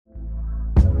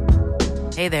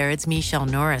Hey there, it's Michelle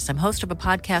Norris. I'm host of a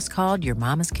podcast called Your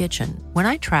Mama's Kitchen. When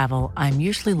I travel, I'm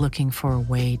usually looking for a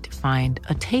way to find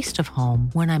a taste of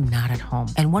home when I'm not at home.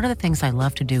 And one of the things I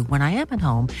love to do when I am at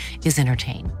home is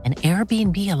entertain. And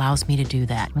Airbnb allows me to do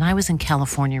that. When I was in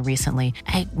California recently,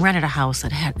 I rented a house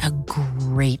that had a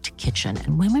great kitchen.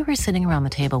 And when we were sitting around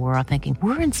the table, we were all thinking,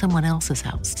 we're in someone else's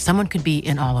house. Someone could be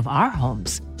in all of our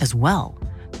homes as well.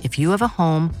 If you have a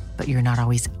home, but you're not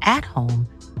always at home,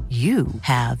 you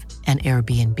have an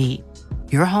Airbnb.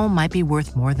 Your home might be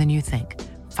worth more than you think.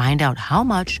 Find out how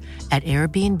much at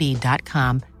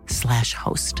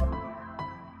airbnb.com/host.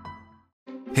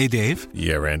 Hey, Dave.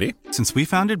 Yeah, Randy. Since we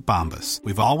founded Bombas,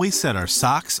 we've always said our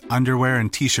socks, underwear,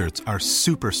 and T-shirts are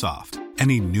super soft.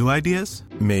 Any new ideas?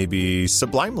 Maybe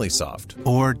sublimely soft.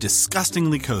 Or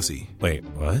disgustingly cozy. Wait,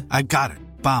 what? I got it.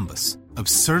 Bombas.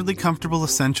 Absurdly comfortable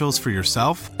essentials for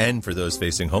yourself And for those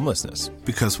facing homelessness.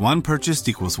 because one purchased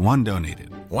equals one donated.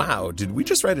 Wow, did we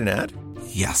just write an ad?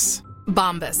 Yes.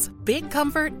 Bombas. Big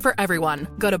comfort for everyone.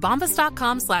 Go to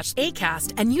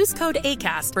bombas.com/ACAST and use code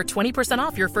ACAST for 20%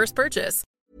 off your first purchase.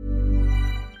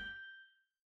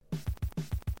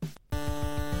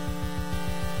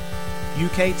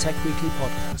 UK Tech Weekly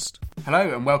Podcast.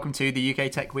 Hello and welcome to the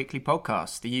UK Tech Weekly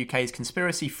Podcast, the UK's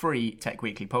conspiracy-free Tech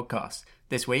Weekly podcast.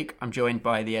 This week, I'm joined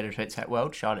by the editor at Tech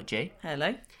World, Charlotte G.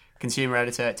 Hello. Consumer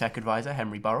editor at Tech Advisor,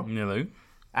 Henry Burrell. Hello.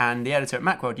 And the editor at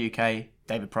Macworld UK,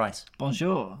 David Price.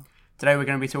 Bonjour. Today we're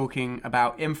going to be talking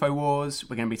about InfoWars,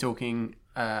 we're going to be talking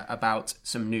about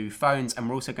some new phones, and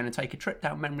we're also going to take a trip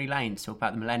down memory lane to talk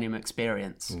about the Millennium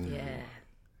Experience. Yeah.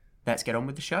 Let's get on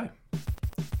with the show.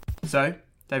 So,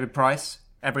 David Price,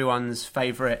 everyone's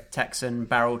favourite Texan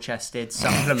barrel-chested,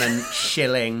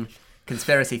 supplement-shilling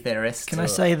conspiracy theorist. Can I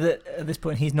say that at this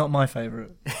point he's not my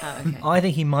favourite? Oh, okay. I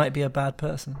think he might be a bad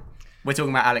person. We're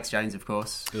talking about Alex Jones, of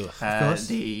course. course.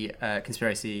 The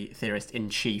conspiracy theorist in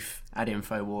chief at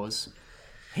InfoWars.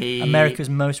 He America's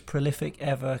most prolific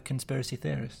ever conspiracy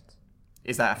theorist.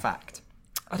 Is that a fact?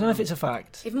 I don't know if it's a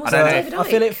fact. Even more I so don't know. David I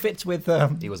feel Icke. it fits with...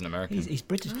 He wasn't American. He's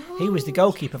British. He was the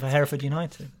goalkeeper for Hereford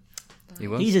United. He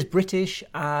was. He's as British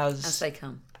as As they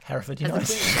come. Hereford As United.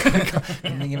 the Can't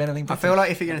think of anything I British. feel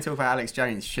like if you're going to talk about Alex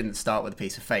Jones, you shouldn't start with a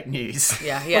piece of fake news.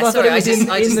 Yeah. Well, I thought Sorry, it was in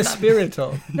the that- spirit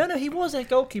of... No, he was a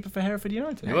goalkeeper for Hereford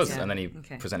United. He was, Yeah. and then he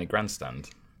Okay. presented Grandstand.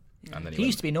 And then He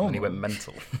used to be normal. And he went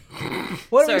mental.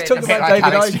 Why don't we Sorry, talk that's about like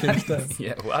David Alex Icke instead?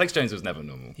 Yeah, well, Alex Jones was never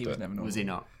normal. He was never normal. Was he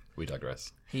not? We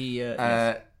digress. He,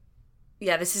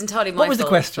 Yeah, this is entirely my What was the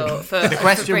fault question? For The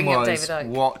question bringing up was, David Icke.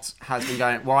 what has been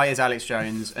going... Why is Alex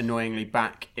Jones annoyingly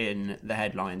back in the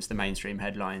headlines, the mainstream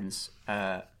headlines?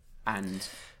 And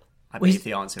I believe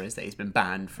the answer is that he's been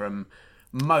banned from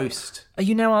most... Are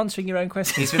you now answering your own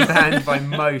question? He's been banned by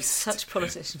most Such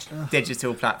politician.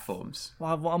 digital platforms.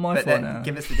 What am I But for then, now?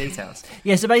 give us the details.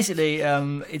 Yeah, so basically,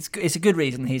 it's a good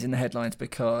reason he's in the headlines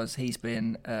because he's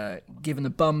been given the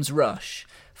bum's rush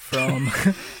from...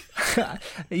 I'm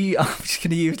just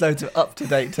going to use loads of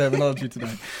up-to-date terminology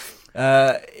today.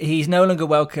 He's no longer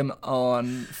welcome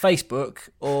on Facebook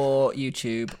or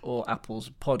YouTube or Apple's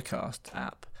podcast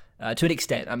app. To an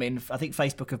extent. I mean, I think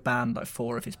Facebook have banned like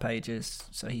 4 of his pages,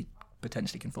 so he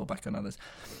potentially can fall back on others.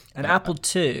 And Apple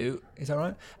too, is that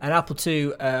right? And Apple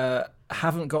too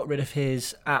haven't got rid of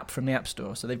his app from the App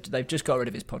Store, so they've just got rid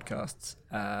of his podcasts.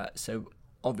 So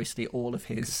obviously all of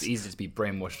his... It's easy to be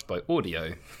brainwashed by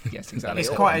audio. Yes, exactly. It's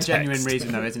quite a genuine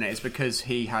reason, though, isn't it? It's because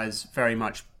he has very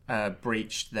much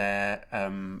breached their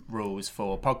rules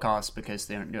for podcasts because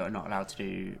they're not allowed to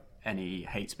do any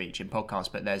hate speech in podcasts,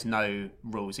 but there's no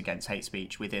rules against hate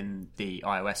speech within the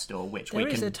iOS store, which There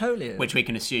we is, can there totally is. which we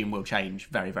can assume will change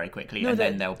very, very quickly, No, and there-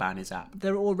 then they'll ban his app.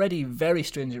 There are already very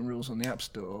stringent rules on the App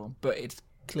Store, but it's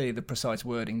clearly the precise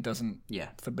wording doesn't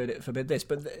forbid this.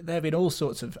 But there have been all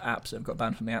sorts of apps that have got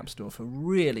banned from the App Store for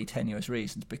really tenuous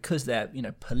reasons because they're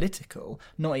political,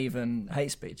 not even hate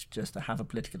speech, just to have a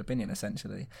political opinion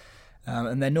essentially,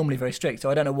 and they're normally very strict. So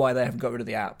I don't know why they haven't got rid of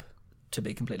the app. To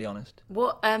be completely honest,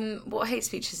 What hate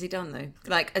speech has he done though?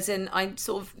 Like, as in, I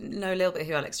sort of know a little bit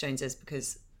who Alex Jones is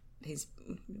because he's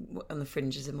on the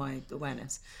fringes of my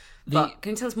awareness. But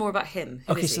can you tell us more about him?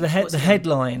 Who okay, is so he? the What's he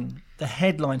headline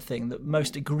thing, the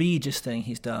most egregious thing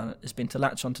he's done has been to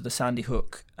latch onto the Sandy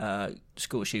Hook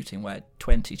school shooting where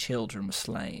 20 children were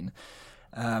slain,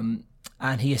 and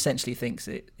he essentially thinks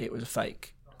it was a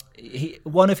fake.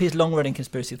 One of his long-running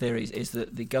conspiracy theories is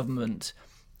that the government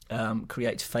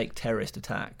creates fake terrorist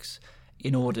attacks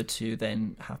in order to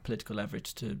then have political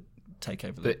leverage to take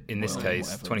over the But in this world, case,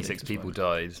 whatever 26 ridiculous people way.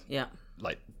 died. Yeah.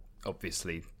 Like,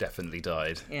 obviously, definitely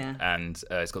died. Yeah. And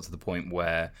it's got to the point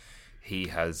where he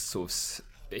has sort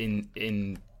of,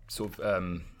 in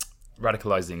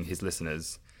radicalizing his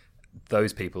listeners,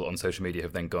 those people on social media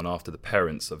have then gone after the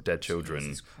parents of dead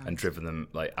children and driven them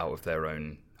like out of their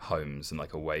own homes and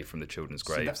like away from the children's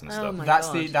graves and stuff.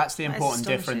 That's the important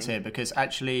difference here, because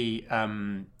actually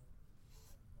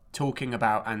talking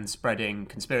about and spreading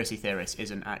conspiracy theorists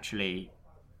isn't actually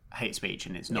hate speech,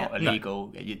 and it's not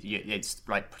illegal. It's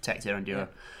like protected under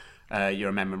your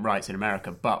amendment rights in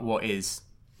America. But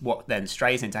what then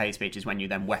strays into hate speech is when you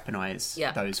then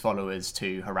weaponize those followers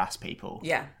to harass people.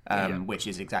 Which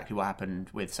is exactly what happened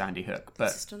with Sandy Hook.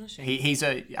 But he's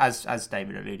as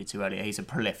David alluded to earlier, he's a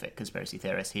prolific conspiracy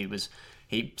theorist.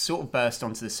 He sort of burst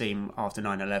onto the scene after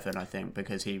 9/11, I think,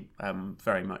 because he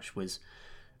very much was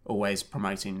always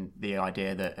promoting the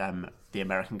idea that the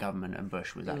American government and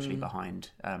Bush was actually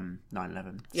behind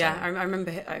 9/11. Yeah, so. I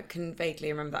remember. I can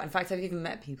vaguely remember that. In fact, I've even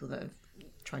met people that have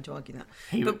tried to argue that.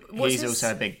 He's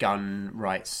also a big gun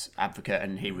rights advocate,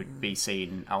 and he would be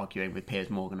seen arguing with Piers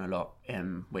Morgan a lot,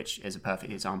 which is a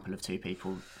perfect example of two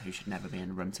people who should never be in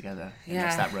a room together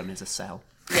unless that room is a cell.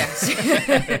 Yes,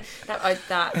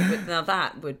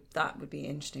 that would be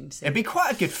interesting to see. It'd be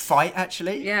quite a good fight,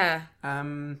 actually. Yeah.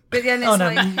 But then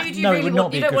it's who do you really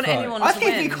want? You don't want anyone to win. I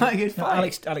think it'd be quite a good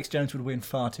fight. Alex Jones would win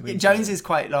far too easily. Jones is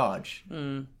quite large.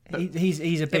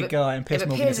 He's a big guy, and Piers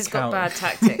Morgan is a coward. Piers has got bad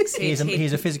tactics.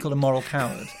 He's a physical and moral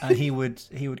coward, and he would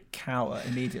cower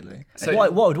immediately. So what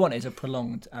I would want is a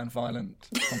prolonged and violent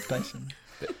confrontation.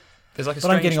 There's like a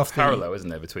strange parallel, isn't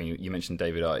there, between, you mentioned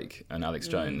David Icke and Alex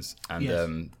Jones,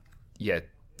 and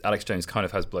Alex Jones kind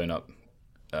of has blown up,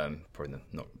 probably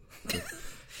not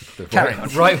the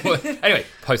right one. Anyway,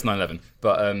 post 9/11,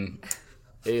 but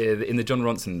in the John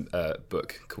Ronson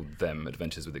book called Them: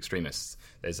 Adventures with Extremists,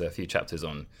 there's a few chapters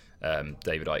on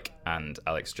David Icke and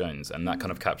Alex Jones, and that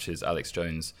kind of captures Alex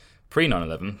Jones pre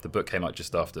 9/11. The book came out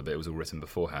just after, but it was all written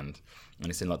beforehand, and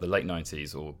it's in like the late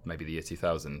 90s or maybe the year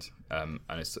 2000. And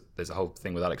there's a whole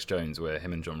thing with Alex Jones where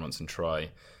him and John Ronson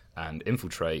try and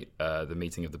infiltrate the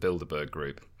meeting of the Bilderberg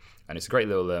Group, and it's a great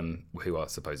little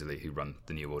who run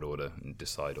the New World Order and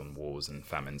decide on wars and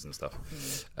famines and stuff.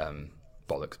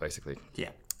 Bollocks, basically. Yeah.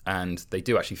 And they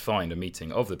do actually find a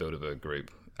meeting of the Bilderberg Group,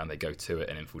 and they go to it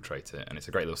and infiltrate it, and it's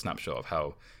a great little snapshot of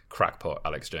how crackpot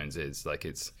Alex Jones is. Like,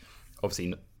 it's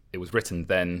obviously. It was written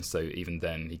then, so even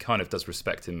then, he kind of does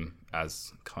respect him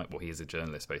as he is a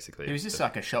journalist, basically. He was just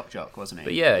like a shock jock, wasn't he?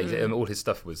 But yeah, all his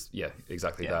stuff was,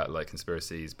 exactly that, like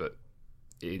conspiracies. But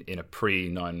in a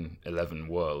pre-9/11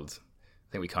 world,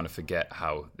 I think we kind of forget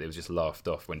how it was just laughed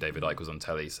off when David Icke was on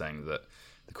telly saying that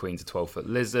the Queen's a 12-foot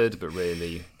lizard, but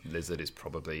really, lizard is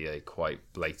probably a quite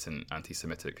blatant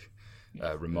anti-Semitic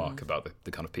remark about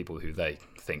the kind of people who they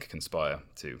think conspire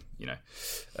to,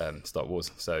 start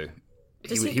wars. So.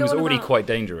 He was already quite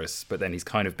dangerous, but then he's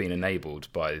kind of been enabled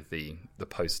by the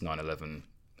post 9/11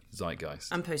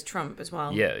 zeitgeist and post Trump as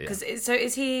well. Yeah. So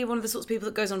is he one of the sorts of people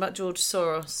that goes on about George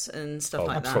Soros and stuff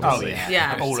like that? Probably.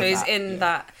 So he's in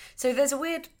that. So there's a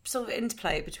weird sort of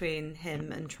interplay between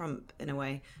him and Trump in a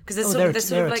way, because there's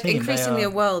sort of like increasingly a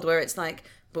world where it's like,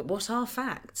 but what are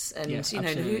facts, and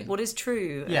what is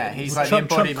true? Yeah, he's like the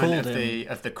embodiment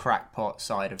of the crackpot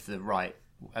side of the right,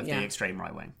 of the extreme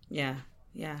right wing. Yeah.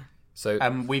 So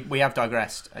we have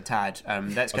digressed a tad.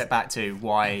 Let's get back to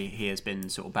why he has been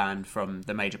sort of banned from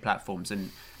the major platforms.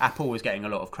 And Apple was getting a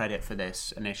lot of credit for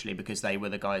this initially because they were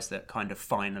the guys that kind of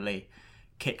finally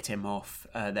kicked him off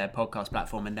their podcast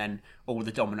platform, and then all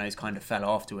the dominoes kind of fell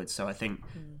afterwards. So I think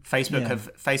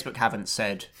Facebook haven't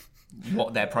said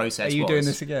what their process was. Are you doing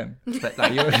this again? But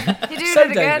like, you're doing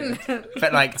it again.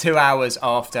 But like 2 hours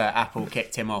after Apple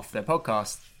kicked him off their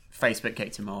podcast, Facebook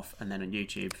kicked him off, and then on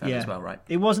YouTube as well, right?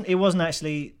 It wasn't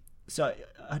actually. So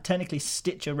technically,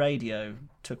 Stitcher Radio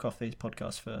took off his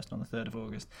podcast first on the 3rd of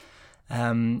August,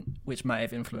 which may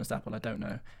have influenced Apple. I don't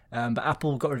know. But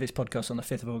Apple got rid of his podcast on the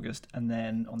 5th of August, and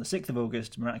then on the 6th of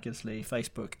August, miraculously,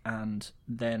 Facebook and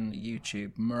then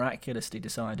YouTube miraculously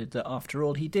decided that after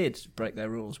all, he did break their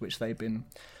rules, which they've been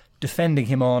defending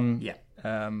him on. Yeah.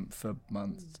 For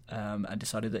months, and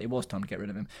decided that it was time to get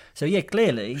rid of him. So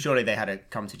clearly, surely they had a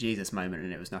come to Jesus moment,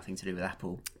 and it was nothing to do with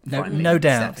Apple. No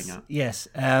doubt. Yes,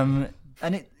 I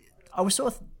was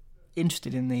sort of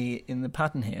interested in the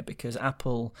pattern here because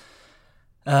Apple,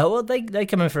 they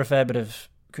come in for a fair bit of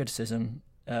criticism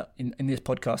in this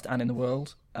podcast and in the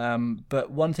world.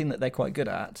 But one thing that they're quite good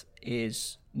at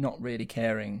is not really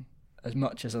caring as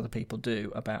much as other people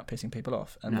do about pissing people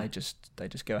off, and they just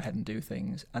go ahead and do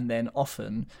things, and then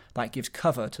often that gives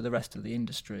cover to the rest of the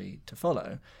industry to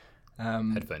follow.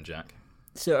 Headphone jack.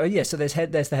 So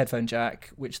there's the headphone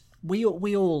jack, which we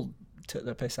all took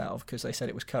the piss out of because they said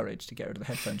it was courage to get rid of the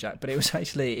headphone jack, but it was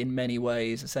actually in many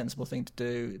ways a sensible thing to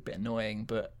do. A bit annoying,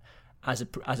 but as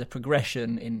a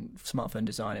progression in smartphone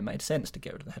design, it made sense to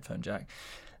get rid of the headphone jack.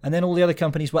 And then all the other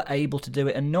companies were able to do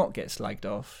it and not get slagged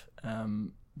off,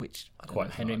 which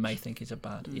Henry may think is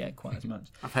quite as much.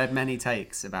 I've heard many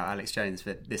takes about Alex Jones,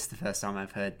 but this is the first time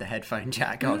I've heard the headphone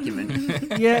jack argument.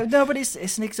 But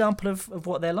it's an example of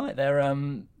what they're like. They're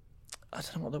I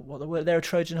don't know what the word. They're a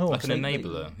Trojan horse. Like an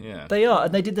enabler. Yeah, they are,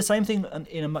 and they did the same thing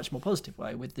in a much more positive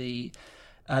way with the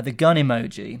gun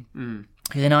emoji.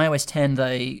 Because in iOS 10,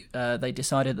 they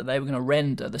decided that they were going to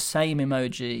render the same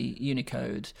emoji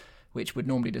Unicode, which would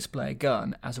normally display a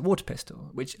gun, as a water pistol,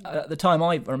 which at the time,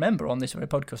 I remember on this very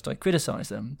podcast, I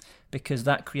criticised them because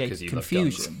that created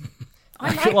confusion.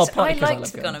 I liked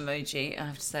the gun emoji, I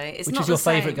have to say. Which is your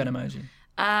favourite gun emoji?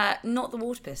 Not the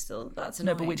water pistol. That's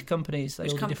annoying. No, but which companies? They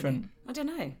all do different. I don't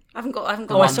know. I haven't got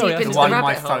deep into the one rabbit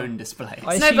my hole. phone displays.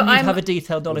 I assume you'd have a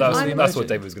detailed knowledge of the emoji. That's what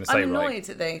David was going to say, I'm right? annoyed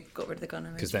that they got rid of the gun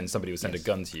emoji. Because then somebody would send a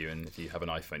gun to you, and if you have an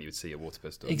iPhone, you would see a water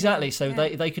pistol. Exactly. So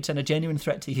they could send a genuine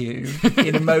threat to you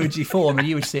in emoji form, and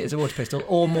you would see it as a water pistol,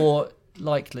 or more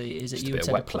likely is that you would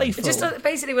send a playful. Just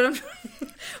basically when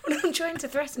I'm trying to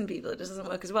threaten people, it just doesn't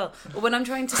work as well. Or when I'm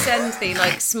trying to send the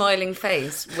smiling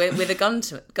face with a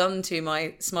gun to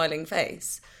my smiling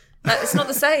face. It's not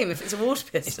the same if it's a water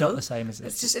pistol. It's not the same, is it?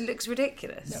 It's just, it looks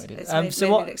ridiculous. No, it is. It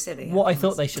looks silly. What I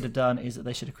thought they should have done is that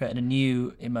they should have created a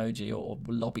new emoji, or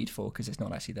lobbied for, because it's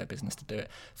not actually their business to do it,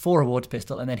 for a water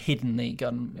pistol, and then hidden the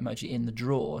gun emoji in the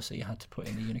drawer, so you had to put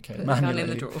in the Unicode manually.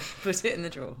 Put it in the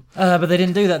drawer. But they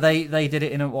didn't do that. They did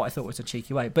it in what I thought was a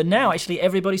cheeky way. But now, actually,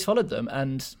 everybody's followed them,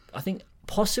 and I think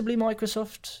possibly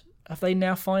Microsoft... Have they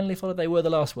now finally followed? They were the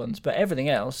last ones, but everything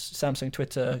else, Samsung,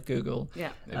 Twitter, Google,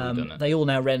 they all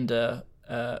now render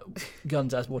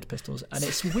guns as water pistols, and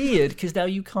it's weird because now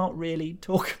you can't really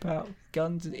talk about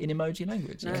guns in emoji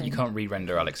language. No. You can't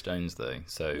re-render Alex Jones though.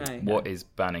 So what is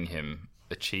banning him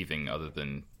achieving other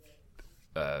than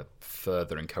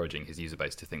further encouraging his user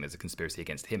base to think there's a conspiracy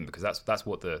against him? Because that's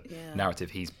what the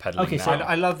narrative he's peddling now. So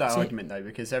I love that argument though,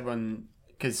 because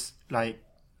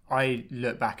I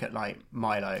look back at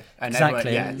Milo, and everyone,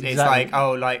 it's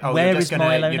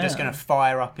you're just gonna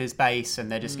fire up his base, and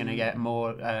they're just gonna get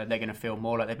more. They're gonna feel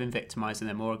more like they've been victimised, and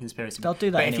they're more a conspiracy. They'll do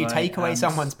that. But anyway, if you take away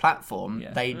someone's platform,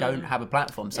 they don't have a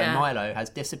platform. So Milo has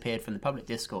disappeared from the public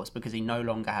discourse because he no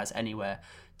longer has anywhere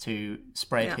to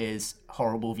spread his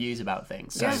horrible views about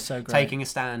things. So taking a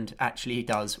stand actually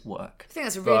does work. I think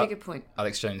that's a really good point.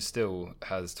 Alex Jones still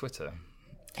has Twitter.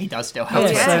 He does still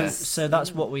have Twitter. So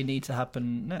that's what we need to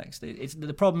happen next.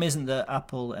 The problem isn't that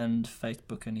Apple and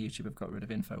Facebook and YouTube have got rid of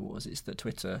InfoWars. It's that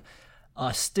Twitter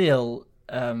are still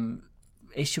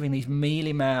issuing these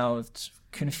mealy-mouthed,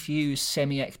 confused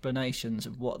semi-explanations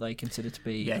of what they consider to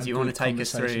be. Yeah. Do you want to take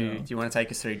us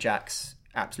through Jack's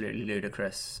absolutely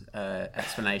ludicrous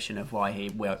explanation of why he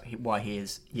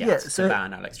is to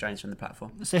ban Alex Jones from the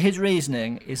platform? So his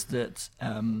reasoning is that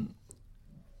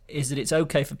it's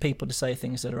okay for people to say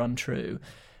things that are untrue,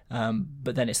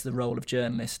 but then it's the role of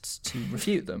journalists to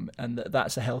refute them, and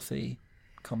that's a healthy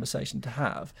conversation to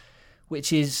have,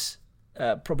 which is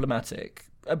problematic,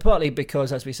 partly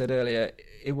because, as we said earlier,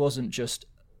 it wasn't just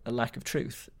a lack of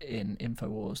truth in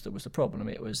InfoWars that was the problem.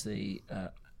 It was the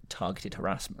targeted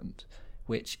harassment,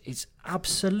 which is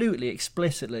absolutely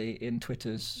explicitly in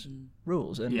Twitter's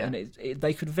rules, and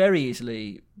they could very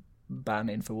easily ban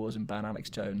InfoWars and ban Alex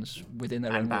Jones within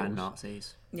their own rules. And ban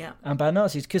Nazis. Yeah. And ban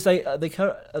Nazis, because at the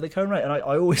current rate, and I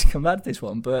always come back to this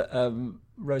one, but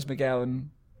Rose McGowan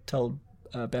told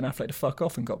Ben Affleck to fuck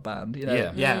off and got banned.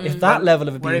 If that level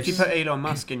of abuse... Well, if you put Elon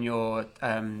Musk in your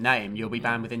name, you'll be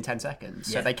banned within 10 seconds.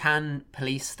 So they can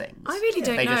police things. I really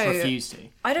don't know. They just refuse to.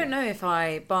 I don't know if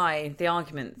I buy the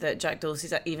argument that Jack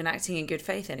Dorsey's even acting in good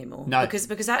faith anymore. No.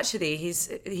 Because actually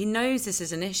he knows this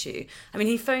is an issue. I mean,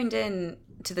 he phoned in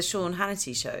to the Sean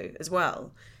Hannity show as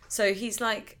well. So he's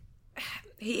like...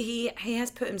 He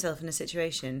has put himself in a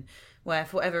situation where,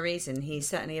 for whatever reason, he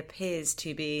certainly appears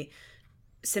to be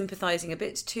sympathising a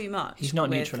bit too much. He's not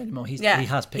neutral anymore. He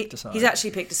has picked a side. He's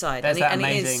actually picked a side,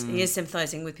 he is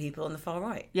sympathising with people on the far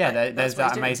right. Yeah, there's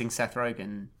that amazing Seth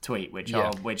Rogen tweet, which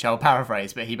I'll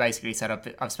paraphrase, but he basically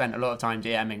said, "I've spent a lot of time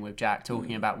DMing with Jack,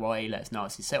 talking about why he lets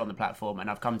Nazis sit on the platform,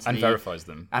 and I've come to verifies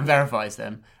them,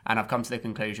 and I've come to the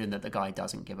conclusion that the guy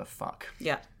doesn't give a fuck."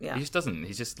 Yeah. He just doesn't.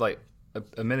 He's just like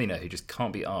a millionaire who just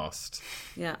can't be asked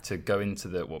to go into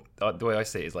the way I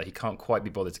see it is like he can't quite be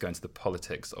bothered to go into the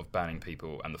politics of banning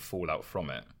people and the fallout from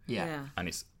it. Yeah. And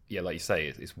it's like you say,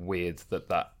 it's weird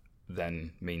that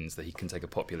then means that he can take a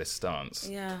populist stance.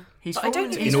 Yeah.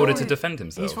 In order to defend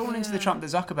himself. He's fallen into the trap that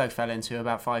Zuckerberg fell into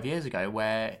about 5 years ago,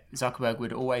 where Zuckerberg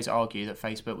would always argue that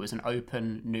Facebook was an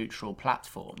open, neutral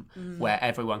platform where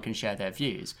everyone can share their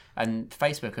views. And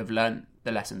Facebook have learnt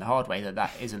the lesson the hard way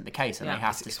that isn't the case, and they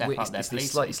have to step up their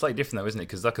policing. It's slightly different though, isn't it?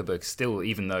 Because Zuckerberg still,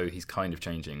 even though he's kind of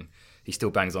changing, he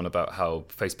still bangs on about how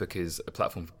Facebook is a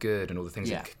platform for good and all the things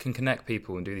that can connect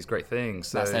people and do these great things.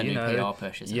 So, that's their new PR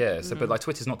push, isn't it? Yeah, so, but like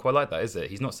Twitter's not quite like that, is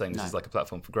it? He's not saying this is like a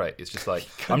platform for great. It's just like,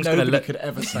 Nobody could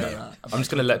ever say that. I'm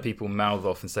just going to let people mouth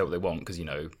off and say what they want because,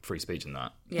 free speech and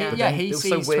that. Yeah, he sees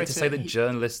so weird Twitter, to say that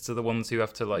journalists are the ones who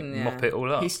have to mop it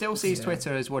all up. He still sees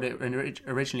Twitter as what it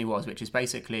originally was, which is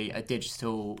basically a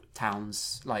digital town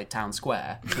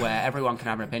square where everyone can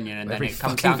have an opinion, and then it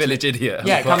comes down village idiot.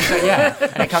 Yeah,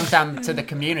 and it comes down to the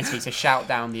community to shout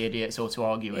down the idiots or to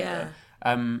argue with it.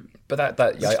 But I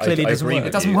agree with you.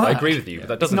 It doesn't work. I agree with you, but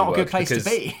that doesn't work. It's not a good place to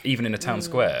be. Even in a town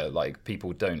square,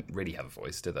 people don't really have a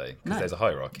voice, do they? Because there's a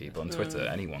hierarchy. But on Twitter,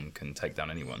 anyone can take down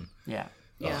anyone. Yeah.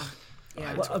 Yeah.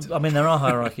 Well, I mean, there are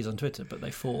hierarchies on Twitter, but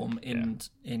they form in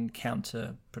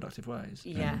counterproductive ways.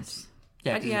 Yes.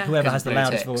 Whoever has the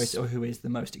loudest voice or who is the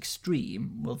most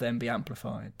extreme will then be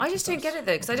amplified. I just don't get it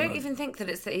though, because I don't even think that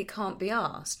it's that he can't be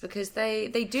asked, because they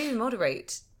do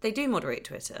moderate. They do moderate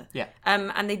Twitter. Yeah.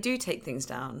 And they do take things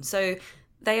down. So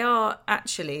they are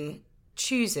actually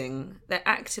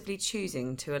actively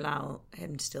choosing to allow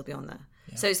him to still be on there.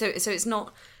 Yeah. So it's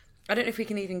not. I don't know if we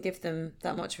can even give them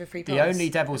that much of a free pass. The only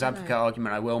devil's advocate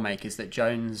argument I will make is that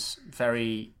Jones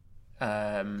very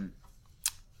in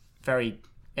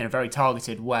a very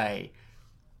targeted way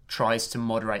tries to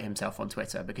moderate himself on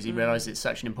Twitter because he realises it's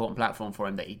such an important platform for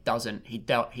him that he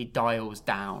dials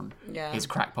down his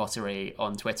crackpottery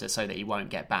on Twitter so that he won't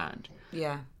get banned.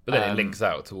 Yeah. But then it links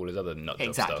out to all his other nut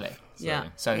job stuff.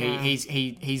 Exactly. So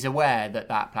he's aware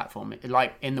that platform,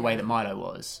 like in the way that Milo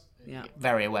was,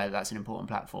 very aware that that's an important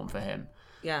platform for him.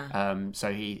 Yeah.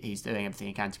 So he's doing everything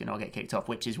he can to not get kicked off,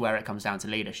 which is where it comes down to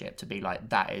leadership, to be like,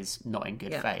 that is not in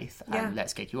good faith, and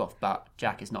let's kick you off. But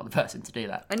Jack is not the person to do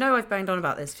that. I know I've banged on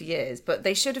about this for years, but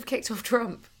they should have kicked off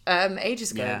Trump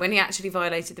ages ago when he actually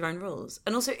violated their own rules.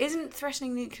 And also, isn't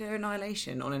threatening nuclear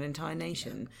annihilation on an entire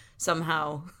nation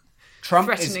somehow...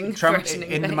 Trump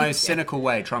in the most cynical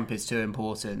way. Trump is too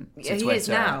important to Twitter he is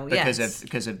now,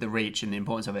 because of the reach and the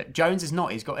importance of it. Jones is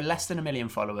not. He's got less than 1 million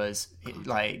followers.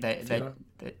 They're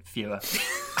fewer.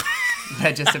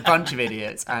 They're just a bunch of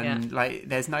idiots, and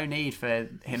there's no need for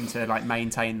him to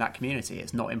maintain that community.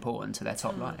 It's not important to their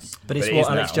top line. But it's what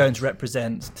Alex Jones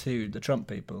represents to the Trump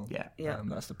people. Yeah.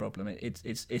 That's the problem.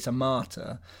 It's a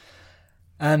martyr,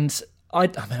 and. I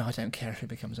don't care if he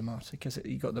becomes a martyr because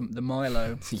you got the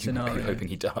Milo scenario. You're hoping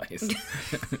he dies.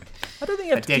 I don't think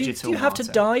you have to. Do you have to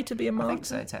die to be a martyr? I think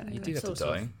so, technically. You do have to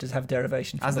die. Does have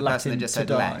derivation from as the Latin person that just to said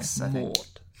die? less,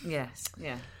 Mort. Yes.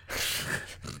 Yeah.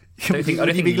 I don't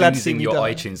think losing your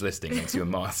iTunes listing makes you a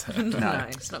martyr. No,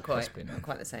 it's not quite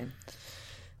the same.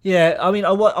 Yeah, I mean,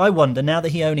 I wonder, now that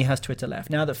he only has Twitter left,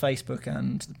 now that Facebook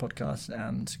and the podcast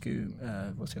and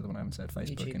what's the other one I haven't said,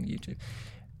 Facebook YouTube. And YouTube,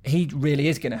 he really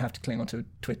is going to have to cling onto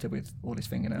Twitter with all his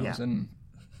fingernails, and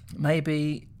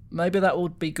maybe that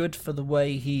would be good for the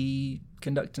way he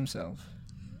conducts himself.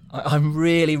 I'm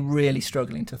really, really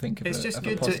struggling to think of a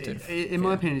positive. In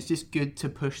my opinion, it's just good to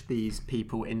push these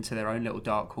people into their own little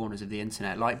dark corners of the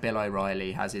internet. Like Bill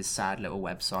O'Reilly has his sad little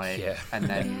website, and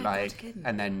then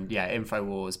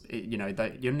Infowars.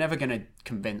 You're never going to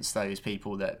convince those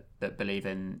people that believe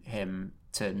in him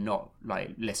to not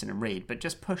listen and read, but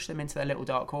just push them into their little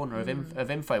dark corner of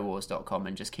Infowars.com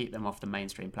and just keep them off the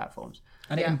mainstream platforms.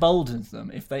 And it emboldens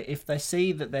them if they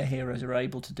see that their heroes are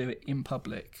able to do it in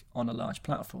public on a large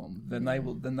platform. Then they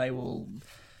will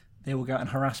go out and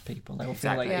harass people. They will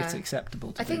feel like it's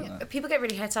acceptable to do that. I think people get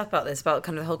really het up about this, about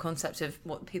kind of the whole concept of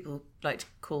what people like to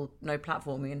call no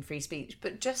platforming and free speech.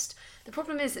 But the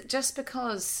problem is that just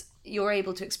because you're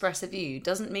able to express a view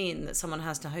doesn't mean that someone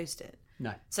has to host it.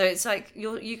 No. So it's like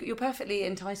you're perfectly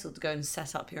entitled to go and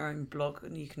set up your own blog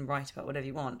and you can write about whatever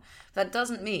you want. That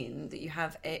doesn't mean that you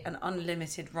have an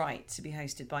unlimited right to be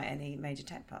hosted by any major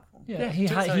tech platform. Yeah,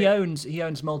 he owns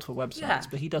multiple websites,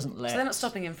 but he doesn't let. So they're not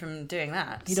stopping him from doing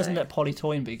that. He doesn't let Polly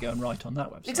Toynbee go and write on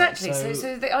that website. Exactly.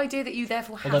 So the idea that you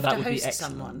therefore have to host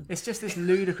someone. It's just this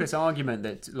ludicrous argument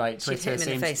that Twitter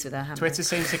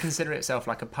seems to consider itself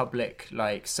like a public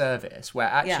service where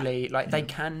actually they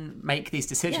can make these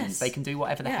decisions. Yes. They can do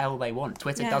whatever the hell they want.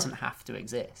 Twitter doesn't have to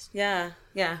exist. Yeah.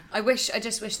 I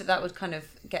just wish that would kind of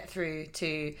get through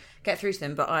to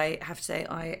them. But I have to say,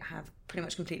 I have pretty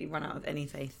much completely run out of any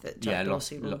faith that Jack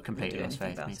Dorsey will completely do lost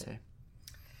faith. about Me it. too.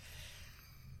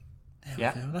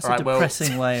 Yeah. That's a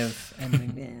depressing way of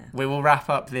ending. Yeah. We will wrap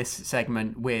up this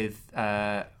segment with,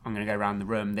 I'm going to go around the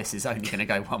room. This is only going to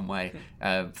go one way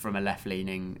from a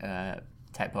left-leaning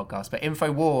tech podcast. But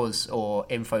InfoWars or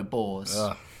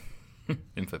InfoBores?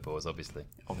 InfoBores, obviously.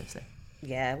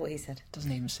 Yeah, what he said.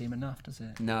 Doesn't even seem enough, does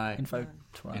it? No. InfoBores.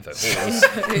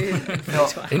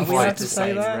 Not Are we allowed to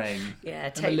say that? ring. Yeah,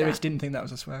 The take lyrics that. didn't think that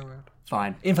was a swear word.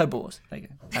 Fine. InfoBores. There you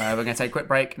go. We're going to take a quick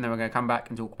break and then we're going to come back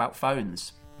and talk about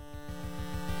phones.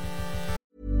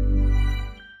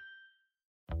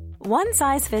 One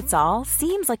size fits all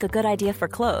seems like a good idea for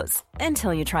clothes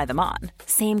until you try them on.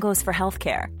 Same goes for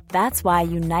healthcare. That's why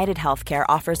United Healthcare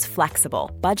offers flexible,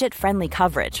 budget-friendly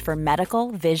coverage for medical,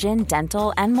 vision,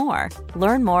 dental, and more.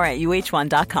 Learn more at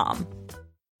uh1.com.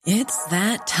 It's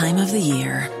that time of the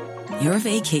year. Your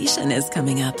vacation is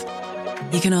coming up.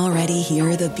 You can already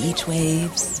hear the beach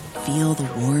waves, feel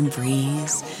the warm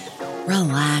breeze,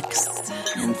 relax,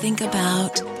 and think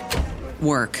about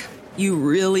work. You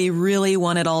really, really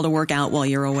want it all to work out while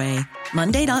you're away.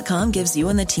 Monday.com gives you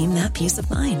and the team that peace of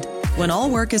mind. When all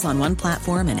work is on one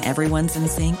platform and everyone's in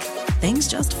sync, things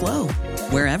just flow.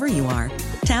 Wherever you are,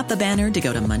 tap the banner to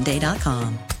go to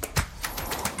Monday.com.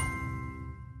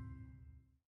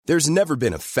 There's never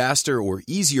been a faster or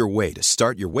easier way to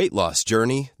start your weight loss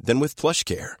journey than with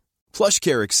PlushCare.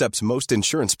 PlushCare accepts most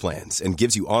insurance plans and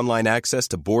gives you online access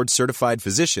to board-certified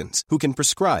physicians who can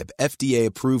prescribe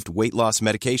FDA-approved weight loss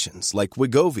medications like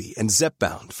Wegovy and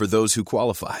Zepbound for those who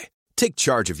qualify. Take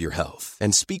charge of your health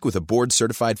and speak with a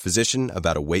board-certified physician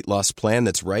about a weight loss plan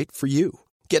that's right for you.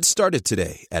 Get started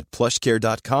today at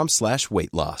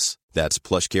plushcare.com/weight loss. That's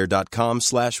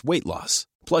plushcare.com/weight loss.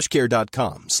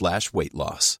 plushcare.com/weight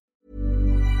loss.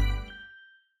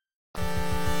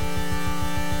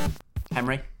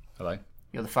 Henry? Hello.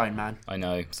 You're the phone man. I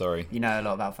know, sorry. You know a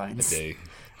lot about phones.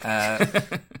 I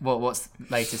do. What's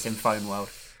latest in phone world?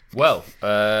 Well,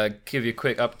 give you a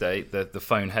quick update, the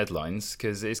phone headlines,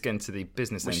 because it's getting to the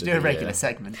business We end should of do a the regular year.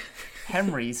 segment.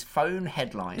 Henry's phone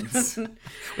headlines. We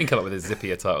can come up with a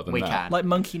zippier title than We that. can. Like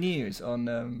Monkey News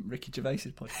on Ricky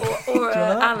Gervais's podcast. Or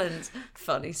Alan's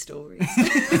funny stories.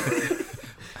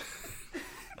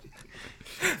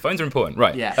 Phones are important,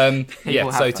 right? Yeah. So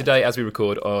phones. today, as we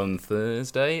record on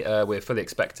Thursday, we're fully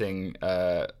expecting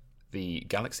the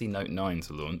Galaxy Note 9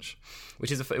 to launch,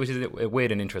 which is a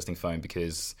weird and interesting phone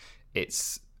because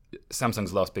it's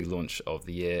Samsung's last big launch of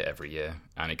the year every year,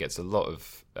 and it gets a lot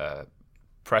of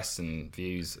press and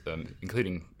views,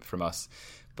 including from us,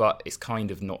 but it's kind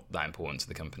of not that important to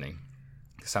the company.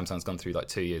 Samsung's gone through like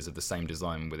 2 years of the same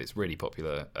design with its really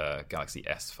popular Galaxy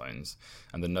S phones,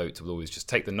 and the Note will always just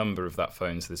take the number of that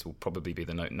phone, so this will probably be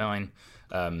the Note 9,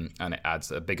 and it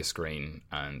adds a bigger screen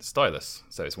and stylus,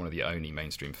 so it's one of the only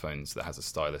mainstream phones that has a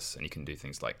stylus, and you can do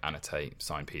things like annotate,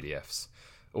 sign PDFs,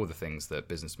 all the things that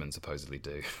businessmen supposedly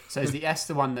do. So is the S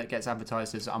the one that gets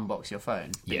advertised as unbox your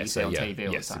phone? You see on TV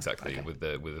all yes, the time? exactly. Okay. With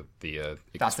the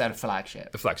That's their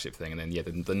flagship. The flagship thing, and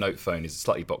then the Note phone is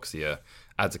slightly boxier,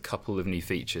 adds a couple of new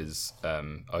features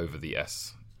over the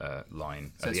S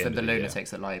line. So it's for the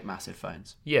lunatics that like massive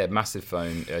phones. Yeah, massive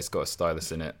phone. It's got a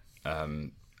stylus in it,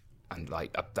 and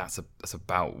like that's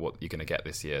about what you're going to get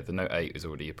this year. The Note 8 is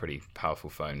already a pretty powerful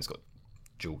phone. It's got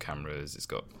dual cameras. It's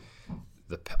got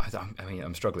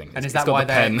I'm struggling. And is that why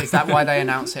they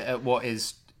announce it at what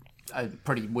is a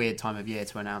pretty weird time of year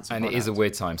to announce a product? It is a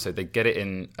weird time. So they get it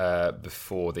in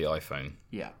before the iPhone.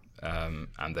 Yeah.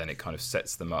 And then it kind of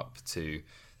sets them up to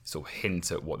sort of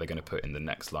hint at what they're going to put in the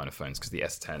next line of phones, because the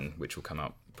S10, which will come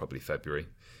out probably February,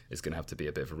 is going to have to be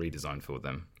a bit of a redesign for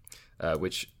them,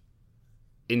 which,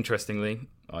 interestingly,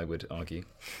 I would argue,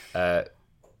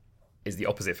 is the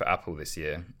opposite for Apple this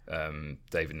year.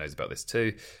 David knows about this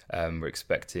too. We're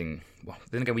expecting... Well,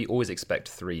 then again, we always expect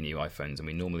 3 new iPhones, and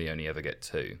we normally only ever get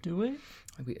 2. Do we?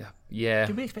 Yeah.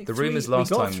 Did we expect the 3? rumours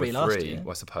last we got time 3 were last 3. year.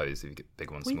 Well, I suppose if you get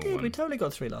big one, We small did. one. We totally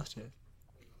got 3 last year.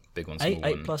 Big one, small 8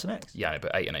 one. 8 Plus and X. Yeah,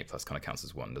 but 8 and 8 Plus kind of counts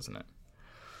as one, doesn't it?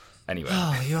 Anyway.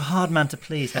 Oh, you're a hard man to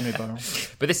please, Henry Burrell.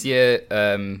 But this year,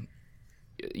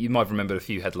 you might have remembered a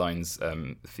few headlines,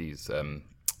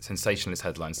 sensationalist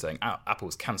headlines saying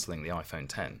Apple's cancelling the iPhone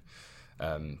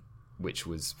 10, which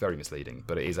was very misleading,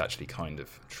 but it is actually kind of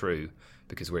true,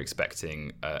 because we're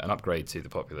expecting an upgrade to the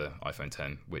popular iPhone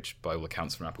 10, which by all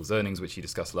accounts from Apple's earnings, which you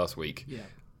discussed last week,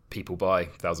 people buy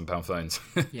 £1,000 phones,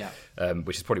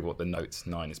 which is probably what the Note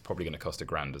 9 is probably going to cost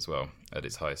 $1,000 as well at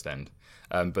its highest end.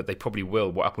 But they probably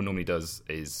will. What Apple normally does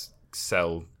is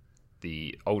sell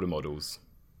the older models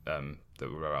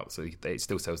that were out. So it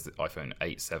still sells the iPhone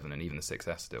 8, 7, and even the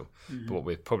 6S still. Mm-hmm. But what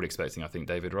we're probably expecting, I think,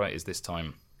 David, right, is this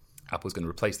time Apple's going to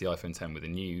replace the iPhone 10 with a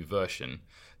new version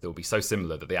that will be so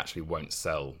similar that they actually won't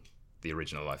sell the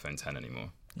original iPhone 10 anymore.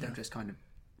 They'll just kind of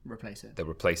replace it. They'll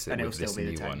replace it with this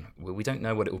new one. Well, we don't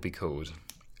know what it will be called.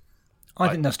 I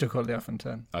think they'll still call it the iPhone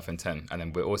 10. iPhone 10, and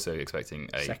then we're also expecting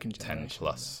a second 10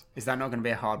 Plus. Is that not going to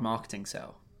be a hard marketing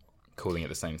sell? Calling it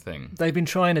the same thing. They've been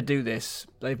trying to do this.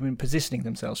 They've been positioning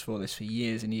themselves for this for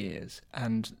years and years.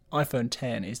 And iPhone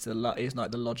 10 is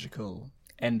like the logical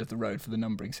end of the road for the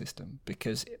numbering system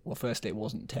because, well, firstly, it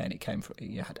wasn't 10. It came from,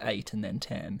 you had 8 and then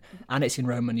 10. And it's in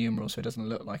Roman numerals, so it doesn't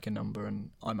look like a number.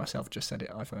 And I myself just said it,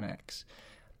 iPhone X.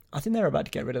 I think they're about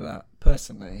to get rid of that,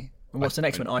 personally. And what's the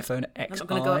next one? iPhone XI? I'm not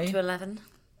going to go up to 11.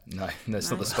 No, it's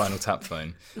not the Spinal Tap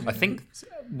phone. I think...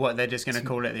 What, they're just going to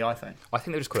call it the iPhone? I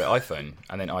think they'll just call it iPhone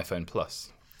and then iPhone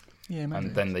Plus. Yeah, maybe.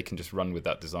 And then they can just run with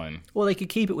that design. Well, they could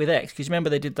keep it with X, because remember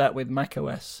they did that with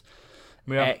macOS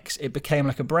X. It became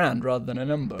like a brand rather than a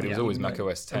number. But it was always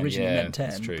macOS 10. Originally meant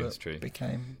 10, it's true.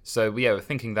 Became... So, yeah, we're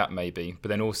thinking that maybe. But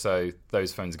then also,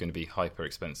 those phones are going to be hyper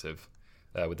expensive.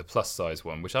 With the plus size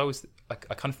one, which I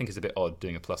kind of think is a bit odd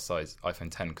doing a plus size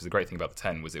iPhone 10, because the great thing about the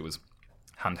 10 was it was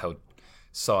handheld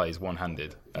size,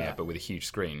 one-handed, but with a huge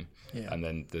screen. Yeah. And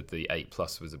then the 8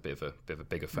 Plus was a bit of a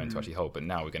bigger phone to actually hold. But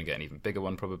now we're going to get an even bigger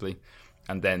one probably.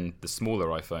 And then the smaller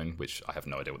iPhone, which I have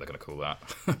no idea what they're going to call that.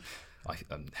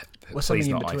 Please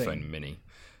not iPhone Mini.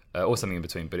 Or something in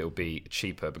between, but it will be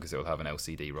cheaper because it will have an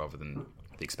LCD rather than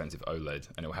the expensive OLED,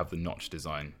 and it will have the notch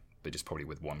design, but just probably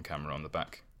with one camera on the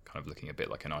back. Kind of looking a bit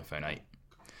like an iPhone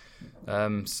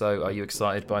 8. So are you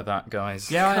excited by that, guys?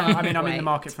 Yeah, I mean, I'm in the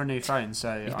market for a new phone.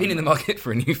 So You've been in the market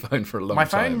for a new phone for a long time. My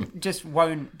phone just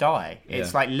won't die.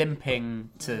 It's like limping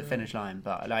to the finish line,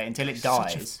 but like until it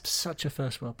dies. Such a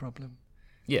first world problem.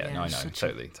 Yeah, no, I know,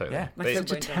 totally. Yeah,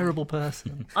 such a terrible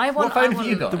person. What phone have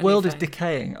you got? The world is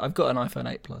decaying. I've got an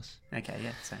iPhone 8 Plus. Okay,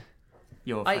 yeah, so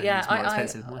your phone is more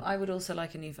expensive than mine. I would also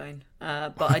like a new phone,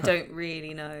 but I don't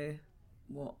really know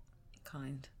what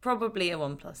kind. Probably a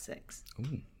OnePlus 6.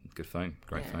 Ooh, good phone.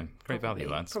 Great phone. Great value,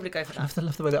 lads. Probably go for that. I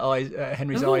love the way that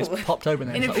Henry's eyes popped open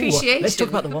there. In appreciation. Let's talk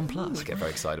about the OnePlus. I get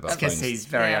very excited about phones. Because he's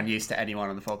very unused to anyone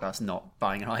on the podcast not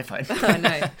buying an iPhone. I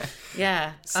know.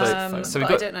 Yeah. So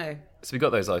I don't know. So we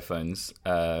got those iPhones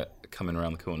coming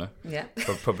around the corner. Yeah.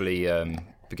 Probably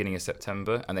beginning of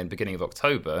September, and then beginning of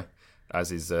October,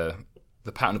 as is the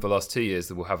pattern of the last 2 years,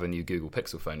 that we'll have a new Google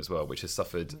Pixel phone as well, which has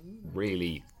suffered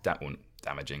really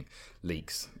damaging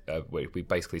leaks. We've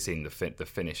basically seen the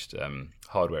finished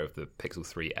hardware of the Pixel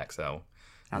 3 XL.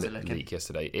 How's it looking? Leak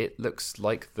yesterday. It looks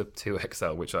like the 2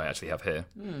 XL, which I actually have here.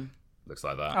 Looks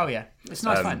like that. Oh yeah, it's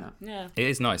nice phone that. Yeah, it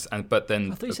is nice. But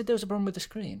then I thought you said there was a problem with the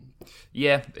screen.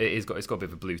 Yeah, it's got a bit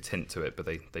of a blue tint to it, but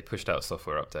they pushed out a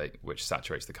software update which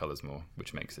saturates the colours more,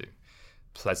 which makes it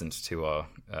pleasant to our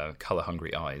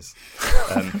colour-hungry eyes.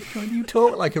 You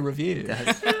talk like a review.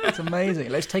 It's amazing.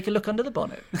 Let's take a look under the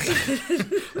bonnet.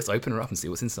 Let's open her up and see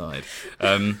what's inside.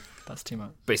 That's too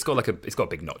much. But it's got a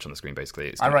big notch on the screen.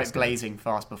 Basically, I wrote blazing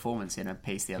fast performance in a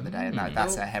piece the other day, and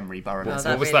that's a Henry Burrow.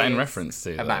 What was that in reference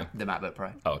to? The MacBook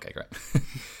Pro. Oh, okay, great.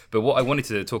 But what I wanted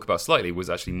to talk about slightly was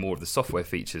actually more of the software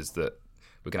features that.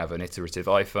 We're going to have an iterative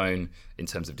iPhone in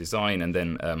terms of design, and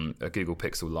then a Google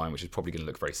Pixel line, which is probably going to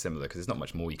look very similar because there's not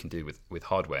much more you can do with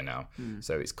hardware now.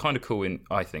 So it's kind of cool,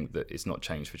 I think, that it's not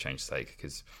change for change's sake,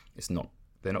 because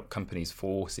they're not companies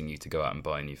forcing you to go out and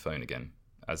buy a new phone again,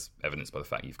 as evidenced by the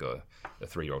fact you've got a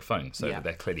 3-year-old phone. So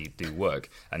they clearly do work.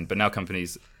 But now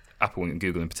companies, Apple and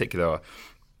Google in particular,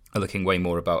 are looking way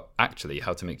more about actually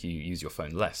how to make you use your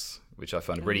phone less, which I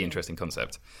found a really interesting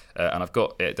concept. And I've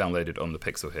got it downloaded on the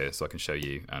Pixel here, so I can show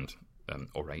you and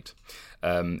orate.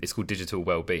 It's called Digital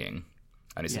Wellbeing.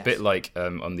 And it's a bit like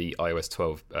on the iOS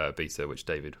 12 beta, which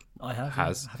David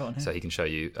has. I have it on here. So he can show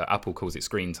you. Apple calls it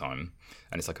screen time.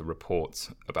 And it's like a report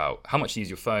about how much you use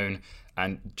your phone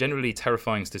and generally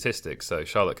terrifying statistics. So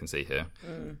Charlotte can see here.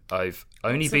 I've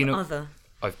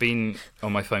been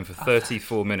on my phone for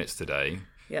 34 minutes today.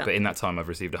 Yeah. But in that time, I've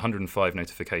received 105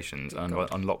 notifications and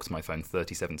unlocked my phone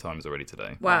 37 times already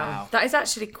today. Wow. That is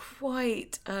actually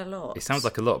quite a lot. It sounds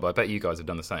like a lot, but I bet you guys have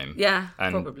done the same. Yeah,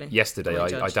 and probably. Yesterday, I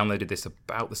downloaded this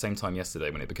about the same time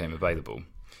yesterday when it became available,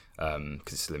 because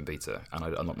it's still in beta, and I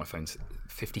unlocked my phone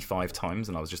 55 times,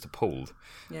 and I was just appalled.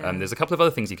 Yeah. There's a couple of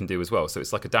other things you can do as well. So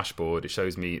it's like a dashboard. It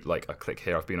shows me, like, I click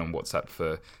here. I've been on WhatsApp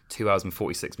for 2 hours and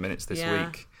 46 minutes this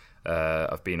week.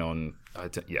 I've been on...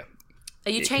 Are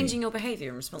you changing your behaviour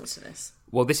in response to this?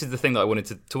 Well, this is the thing that I wanted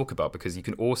to talk about, because you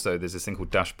can also, there's this thing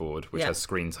called Dashboard, which has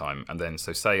screen time. And then,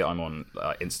 so say I'm on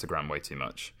Instagram way too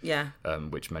much,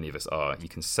 which many of us are, you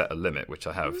can set a limit, which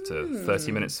I have, to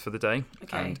 30 minutes for the day.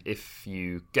 Okay. And if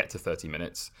you get to 30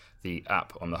 minutes, the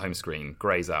app on the home screen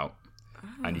greys out.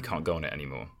 and you can't go on it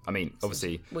anymore. I mean,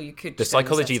 obviously, you could. The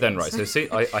psychology then, right? So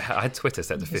I had Twitter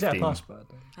set to 15. Is that a password?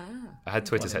 I had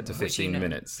Twitter set to 15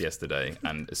 minutes yesterday,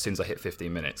 and as soon as I hit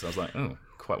 15 minutes, I was like, oh,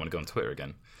 quite want to go on Twitter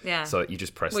again. Yeah. So you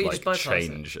just press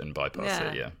change and bypass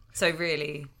it. Yeah. So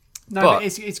really. No, but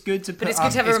it's good to put. But it's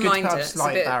good to have a reminder.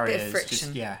 Slight barriers. Bit of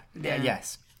friction.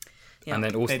 Yes. Yeah. And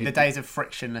then also the days of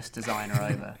frictionless design are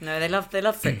over. No, they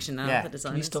love friction now. The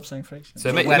designers. Can you stop saying friction?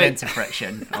 So we're into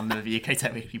friction on the UK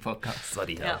Tech Weekly podcast.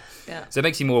 Bloody hell! Yeah. So it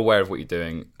makes you more aware of what you're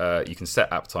doing. You can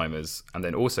set app timers, and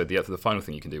then also the final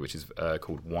thing you can do, which is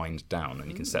called wind down, and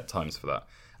you can set times for that,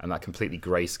 and that completely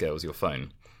grayscales your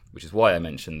phone. Which is why I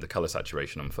mentioned the color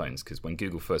saturation on phones, because when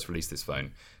Google first released this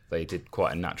phone, they did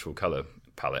quite a natural color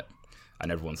palette, and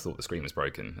everyone thought the screen was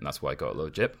broken, and that's why it got a lot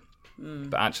of jip.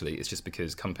 But actually, it's just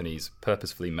because companies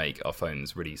purposefully make our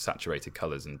phones really saturated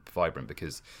colours and vibrant,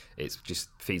 because it just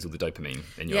feeds all the dopamine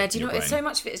in your brain. Do you know, it's so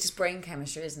much of it is just brain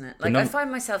chemistry, isn't it? Like, I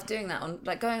find myself doing that on,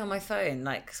 like, going on my phone,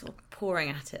 like, sort of pouring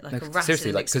at it like a rat in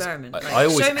an experiment. I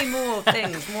always, show me more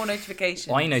things, more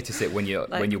notifications. I notice it when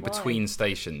you're between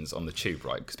stations on the tube,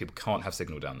 right? Because people can't have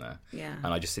signal down there. Yeah.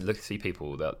 And I just see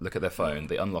people that look at their phone,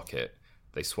 they unlock it,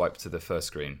 they swipe to the first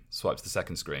screen, swipe to the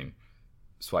second screen,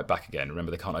 swipe back again. Remember,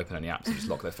 they can't open any apps and just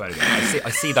lock their phone again. I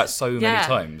see that so many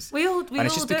times. We all and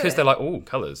it's just because they're like,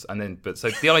 colours. And then, so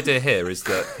the idea here is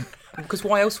that, because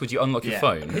why else would you unlock your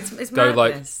phone? It's go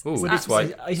madness.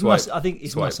 Swipe. I think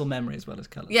it's muscle memory as well as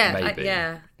colours. Yeah, maybe.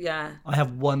 Yeah. I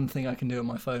have one thing I can do on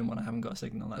my phone when I haven't got a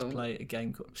signal. That's play a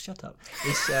game called. Shut up.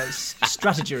 It's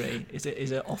Strategy.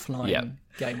 Is an offline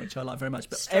game which I like very much.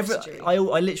 But I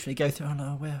literally go through. Oh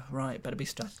no, we're right. Better be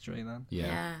Strategy then.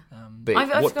 Yeah. But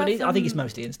I think it's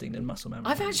mostly instinct and muscle memory.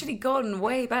 I've actually gone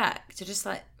way back to just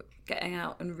like getting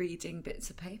out and reading bits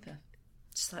of paper,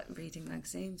 just like reading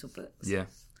magazines or books. Yeah.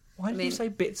 Why did you say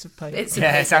bits of paper? It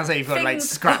sounds like you've got like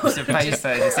scraps of paper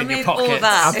just in your pockets. All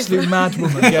that. Absolute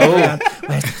madwoman.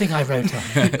 Where's the thing I wrote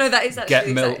on? No, that is actually get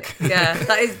milk.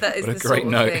 that is what the great sort of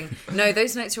note. thing. No,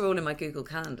 those notes are all in my Google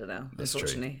Calendar now. That's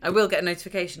unfortunately, true. I will get a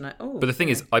notification like, But the thing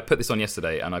is, I put this on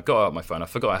yesterday, and I got out my phone. I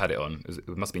forgot I had it on. It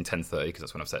must have been 10:30 because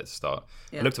that's when I've set it to start.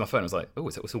 I looked at my phone. I was like,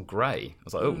 it's all grey. I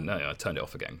was like, no, I turned it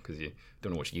off again because you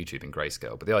don't want to watch YouTube in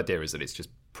grayscale. But the idea is that it's just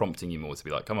prompting you more to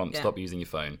be like, come on, stop using your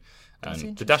phone.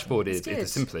 And the dashboard is the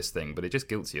simplest thing, but it just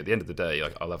guilts you. At the end of the day,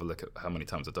 I'll have a look at how many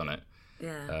times I've done it.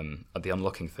 Yeah. The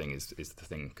unlocking thing is the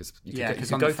thing, because you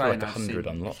can go through like 100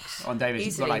 unlocks. On David's,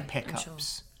 you've got like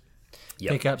pickups.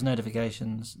 Yep. Pickups,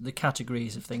 notifications, the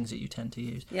categories of things that you tend to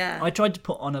use. Yeah. I tried to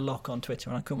put on a lock on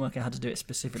Twitter and I couldn't work out how to do it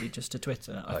specifically just to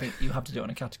Twitter. I think you have to do it on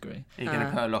a category. Are you going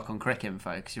to put a lock on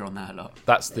Cricinfo because you're on that a lot?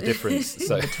 That's the difference.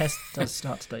 So the test does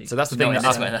start today. So that's the thing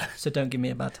so don't give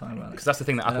me a bad time about it. Because that's the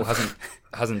thing that Apple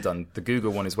hasn't done. The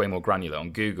Google one is way more granular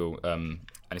on Google, and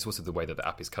it's also the way that the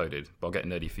app is coded. But I'll get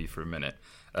nerdy for you for a minute.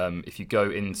 If you go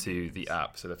into the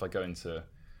app, so if I go into,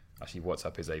 actually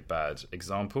WhatsApp is a bad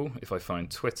example. If I find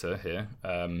Twitter here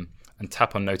and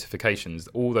tap on notifications,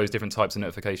 all those different types of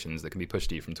notifications that can be pushed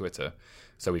to you from Twitter.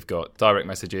 So we've got direct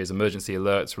messages, emergency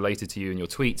alerts related to you and your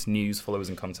tweets, news, followers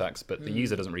and contacts, but the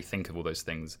user doesn't really think of all those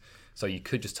things. So you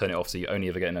could just turn it off so you only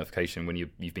ever get a notification when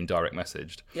you've been direct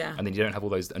messaged. Yeah. And then you don't have all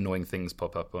those annoying things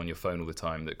pop up on your phone all the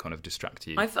time that kind of distract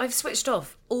you. I've switched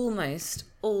off almost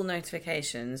all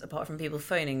notifications apart from people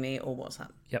phoning me or WhatsApp.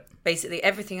 Yep. Basically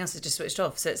everything else is just switched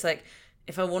off. So it's like,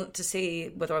 if I want to see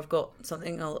whether I've got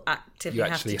something, I'll actively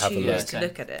have to choose to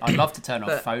look at it. I'd love to turn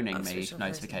off phoning me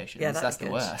notifications. Yeah, that's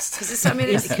the worst.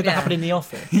 It could happen in the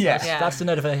office. Yeah. That's the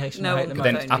notification. No, but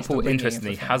then Apple,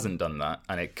 interestingly, hasn't done that,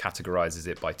 and it categorizes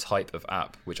it by type of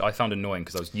app, which I found annoying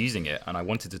because I was using it and I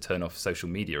wanted to turn off social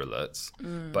media alerts,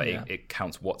 but it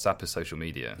counts WhatsApp as social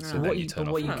media. So then you turn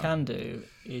off. What you can do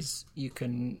is you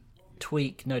can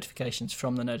tweak notifications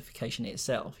from the notification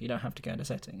itself. You don't have to go into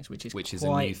settings, which is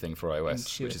a new thing for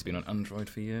iOS, which has been on Android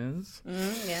for years.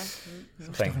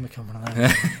 Become one of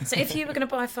those. So if you were going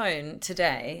to buy a phone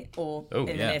today or in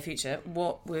the near future,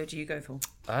 what would you go for?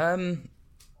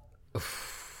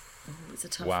 It's a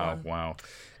tough one. Wow.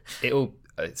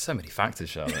 It's so many factors,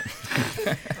 Charlotte.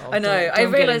 I know. I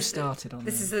realised started on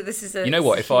this is a. You know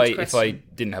what? If I question.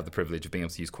 didn't have the privilege of being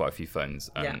able to use quite a few phones,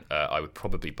 I would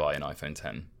probably buy an iPhone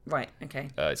 10. Right. Okay.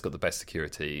 It's got the best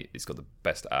security. It's got the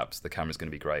best apps. The camera's going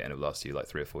to be great, and it'll last you like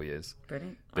 3 or 4 years.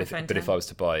 Brilliant. But if I was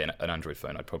to buy an Android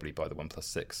phone, I'd probably buy the OnePlus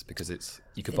 6 because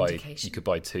you could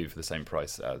buy 2 for the same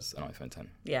price as an iPhone 10.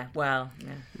 Yeah. Well.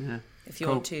 Yeah. If you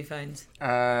want 2 phones.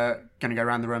 Going to go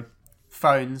around the room.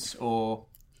 Phones or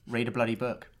read a bloody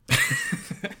book.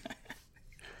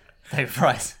 David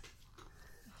Price.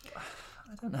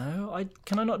 don't know.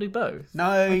 Can I not do both?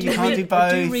 No, you can't do both.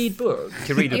 I do read books. You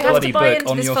can read a bloody book on your phone. You have to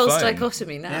buy into this false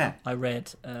dichotomy now. Yeah.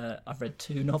 I've read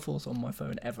 2 novels on my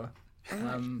phone ever.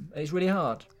 It's really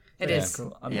hard. It is.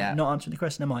 Cool. I'm not answering the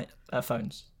question, am I?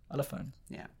 Phones. I love phones.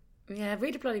 Yeah. Yeah,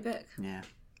 read a bloody book. Yeah.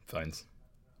 Phones.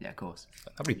 Yeah, of course.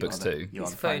 I read books too. You're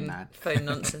on phone, man. Phone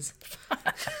nonsense.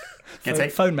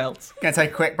 Phone melts. Going to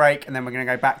take a quick break, and then we're going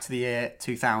to go back to the year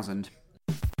 2000.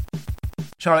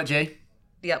 Charlotte G.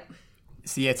 Yep.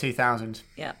 It's the year 2000.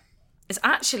 Yep. It's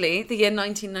actually the year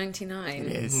 1999.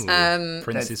 It is.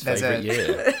 Prince's favourite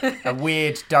year. A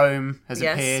weird dome has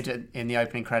appeared in the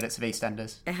opening credits of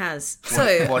EastEnders. It has.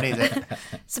 So what is it?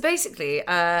 So basically,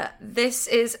 this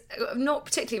is not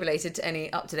particularly related to any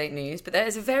up-to-date news, but there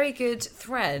is a very good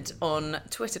thread on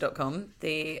Twitter.com,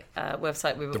 the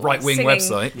website we were the right-wing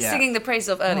website, singing the praises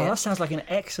of earlier. Oh, that sounds like an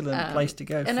excellent place to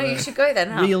go. I know you should go there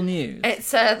now. Real news.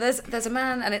 It's there's a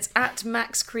man, and it's at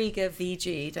Max Krieger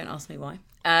VG. Don't ask me why.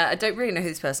 I don't really know who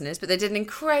this person is, but they did an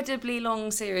incredibly long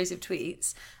series of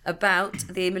tweets about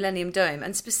the Millennium Dome,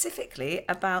 and specifically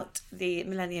about the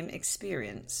Millennium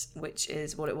Experience, which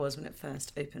is what it was when it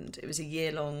first opened. It was a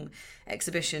year-long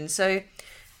exhibition. So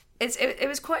it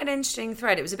was quite an interesting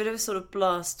thread. It was a bit of a sort of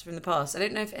blast from the past. I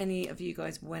don't know if any of you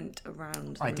guys went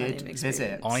around the Millennium Experience.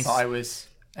 Visit. I was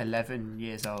 11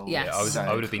 years old. Yes.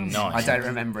 I would have been 9. I don't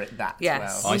remember it that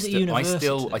well. I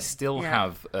still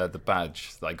have the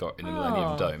badge that I got in the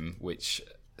Millennium Dome, which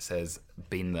says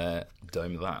 "Been there,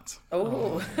 dome that."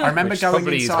 Oh, I remember going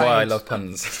probably inside. Is why I love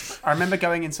puns. I remember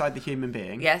going inside the Human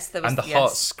Being. Yes, there was, and the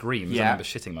heart screams. Yeah. I remember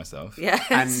shitting myself. Yes,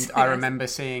 and I remember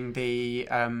seeing the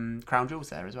Crown Jewels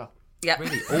there as well. Yeah,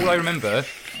 really. All I remember.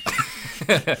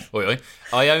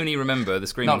 I only remember the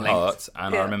Screaming Heart,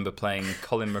 and I remember playing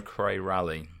Colin McRae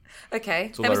Rally.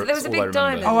 Okay, there was a big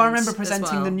diamond. Oh, I remember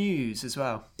presenting the news as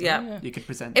well. Yeah. You could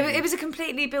present it was a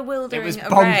completely bewildering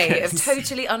array of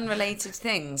totally unrelated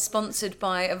things, sponsored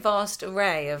by a vast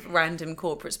array of random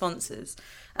corporate sponsors.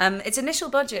 Its initial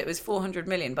budget was 400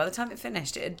 million. By the time it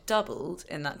finished, it had doubled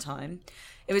in that time.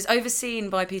 It was overseen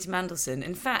by Peter Mandelson.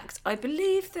 In fact, I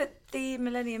believe that the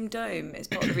Millennium Dome is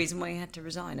part of the reason why he had to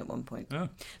resign at one point. Oh.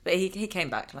 But he came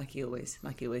back like he always did.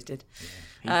 Yeah.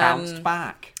 He bounced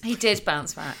back. He did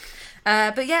bounce back.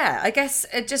 But yeah, I guess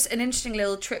just an interesting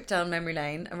little trip down memory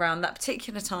lane around that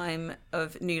particular time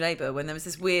of New Labour, when there was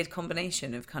this weird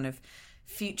combination of kind of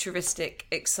futuristic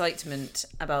excitement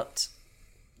about,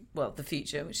 well, the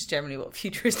future, which is generally what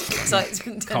futuristic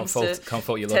excitement tends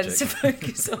to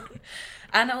focus on.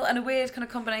 And a weird kind of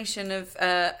combination of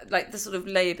like the sort of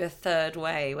Labour third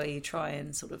way, where you try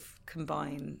and sort of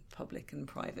combine public and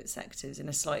private sectors in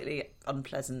a slightly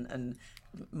unpleasant and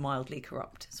mildly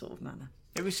corrupt sort of manner.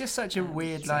 It was just such a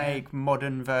weird, like,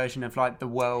 modern version of, like, the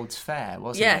World's Fair,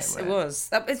 wasn't it? Yes, it was.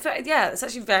 It's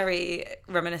actually very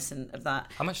reminiscent of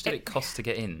that. How much did it cost to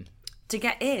get in? To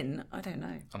get in? I don't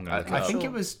know. I think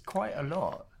it was quite a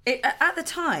lot. At the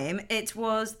time, it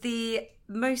was the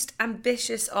most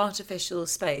ambitious artificial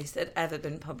space that had ever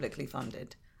been publicly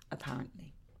funded,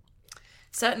 apparently.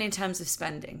 Certainly in terms of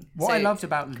spending. What I loved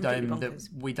about the Dome that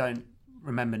we don't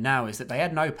remember now is that they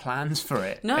had no plans for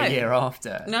it a year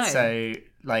after. No. So,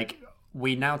 like,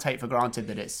 we now take for granted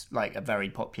that it's, like, a very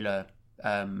popular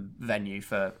venue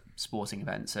for sporting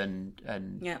events and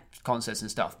concerts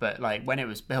and stuff. But, like, when it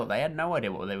was built, they had no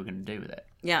idea what they were going to do with it.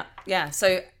 Yeah.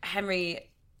 So, Henry,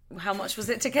 how much was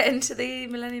it to get into the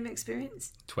Millennium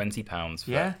Experience? £20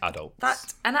 for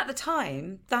adults. And at the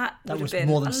time, that would have been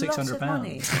more than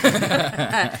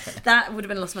 £600. That would have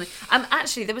been a lot of money.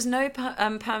 Actually, there was no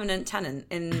permanent tenant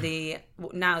in the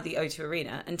O2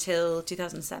 Arena until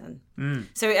 2007.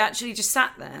 So it actually just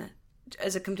sat there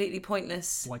as a completely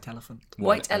pointless white elephant.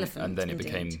 And then it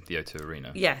became the O2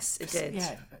 Arena. Yes, it did.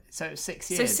 Yeah, so 6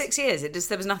 years. So 6 years.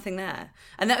 There was nothing there,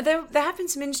 and there have been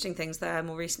some interesting things there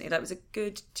more recently. That was a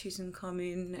good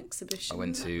Tutankhamun exhibition. I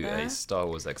went to a Star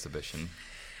Wars exhibition.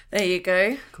 There you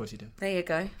go. Of course you do. There you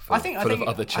go. I think the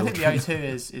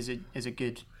O2 is a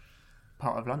good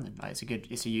part of London. Like,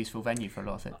 it's a useful venue for a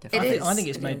lot of it. I think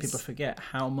it's made people forget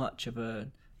how much of a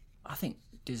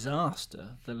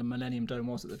disaster the Millennium Dome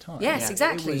was at the time. Yes,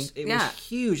 exactly. It was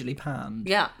hugely panned.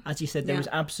 Yeah. As you said, there was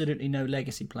absolutely no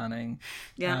legacy planning.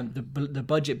 Yeah. And the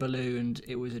budget ballooned.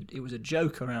 It was a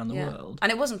joke around the world.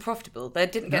 And it wasn't profitable. They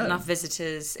didn't get enough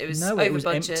visitors. It was over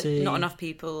budget, empty. not enough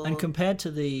people. And compared to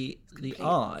the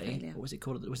Eye, what was it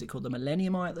called? Was it called the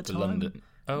Millennium Eye at the time? London.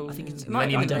 Oh, I think it's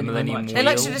Millennium Wheel. They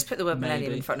like to just put the word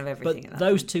Millennium in front of everything. But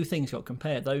those two things got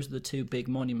compared. Those are the two big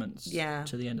monuments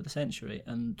to the end of the century.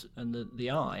 And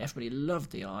the Eye, everybody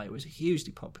loved the Eye. It was a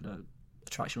hugely popular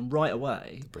attraction right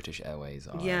away. British Airways.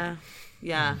 Yeah.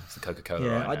 It's the Coca-Cola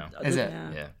right now. Is it?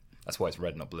 Yeah. That's why it's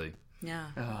red, not blue. Yeah.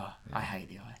 Oh, I hate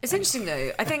the eye. It's interesting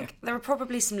though. I think there are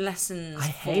probably some lessons. I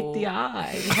hate the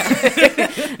eye.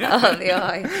 Oh, the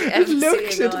eye. It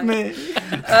looks at me.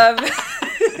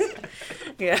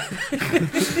 Yeah.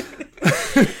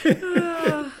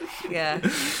 Yeah.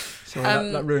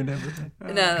 Sorry, that ruined everything.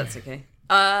 No, that's okay.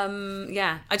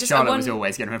 Yeah. Charlotte was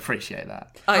always going to appreciate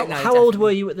that. How old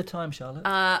were you at the time, Charlotte?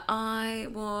 I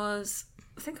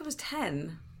think I was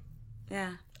 10.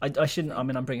 Yeah. I shouldn't. I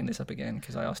mean, I'm bringing this up again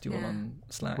because I asked you all on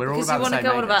Slack. We're all because about you want to the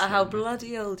same go on age, about how actually.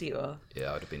 bloody old you are. Yeah,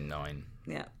 I would have been 9.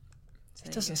 Yeah.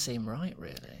 It doesn't seem right,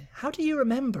 really. How do you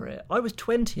remember it? I was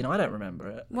 20 and I don't remember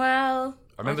it. Well,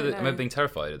 I remember being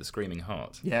terrified of the screaming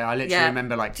heart. Yeah, I literally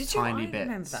remember like tiny bits. I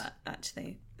remember that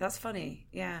actually. That's funny.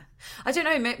 Yeah. I don't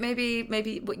know.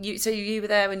 Maybe you. So you were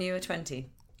there when you were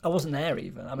 20. I wasn't there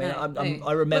even. I mean, No. I remember.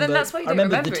 Well, then that's why you don't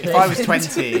remember remember it. If I was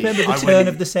 20, I remember the turn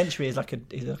of the century is like a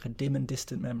dim and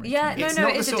distant memory. Yeah, It's no,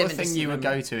 not it the is a sort of dim and thing distant you would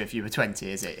memory. go to if you were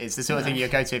 20, is it? It's the sort of thing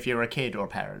you'd go to if you were a kid or a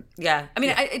parent. Yeah. I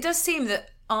mean, it does seem that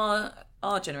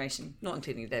our generation, not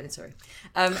including you, David, sorry,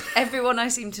 everyone I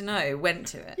seem to know went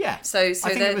to it. Yeah. So I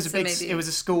think it was maybe... it was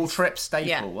a school trip staple,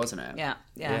 Yeah. wasn't it?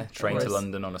 Yeah. Train to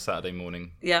London on a Saturday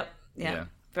morning. Yeah. Yeah.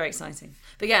 Very exciting.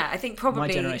 But yeah, I think probably...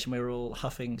 My generation, we were all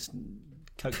huffing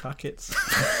Coke packets.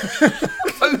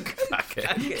 Coke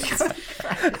packets.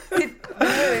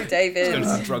 No, David. Going to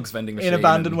the drugs vending machine. In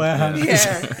abandoned warehouse.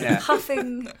 Yeah.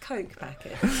 Huffing Coke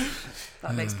packets.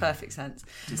 That makes perfect sense.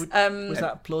 Was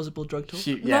that plausible drug talk?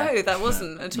 No, that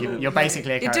wasn't at all. You're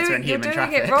basically a character in Human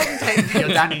Traffic. You're doing it wrong, David. You're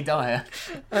Danny Dyer.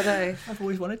 I know. I've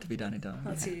always wanted to be Danny Dyer.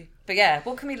 That's you. But yeah,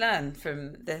 what can we learn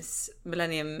from this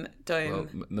Millennium Dome? Well,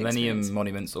 Millennium experience?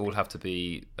 monuments all have to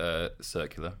be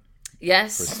circular.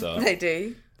 Yes, for a start. they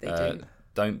do. They do.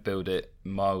 Don't build it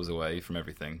miles away from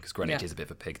everything because Greenwich Yeah. is a bit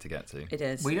of a pig to get to. It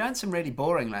is. We learned some really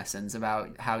boring lessons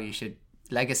about how you should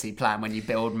legacy plan when you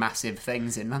build massive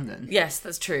things in London. Yes,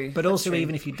 that's true. But That's also, true.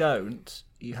 even if you don't,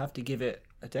 you have to give it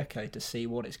a decade to see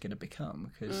what it's going to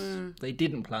become because they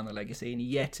didn't plan the legacy and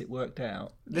yet it worked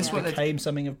out. This It became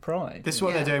something of pride. This is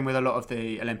what they're doing with a lot of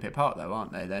the Olympic Park, though,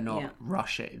 aren't they? They're not Yeah.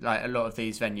 rushing. Like, a lot of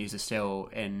these venues are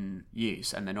still in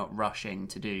use, and they're not rushing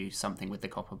to do something with the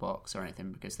copper box or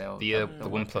anything because they'll... The they'll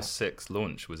work 1+6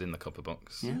 launch was in the copper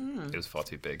box. Yeah. It was far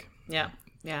too big. Yeah.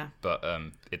 But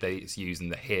it's using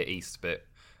the Here East bit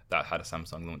that had a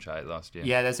Samsung launch at it last year.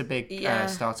 Yeah, there's a big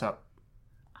startup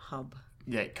hub.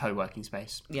 Yeah, co-working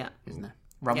space. Yeah. Isn't there?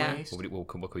 Runway Yeah. East? What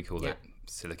can we call it?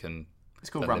 Silicon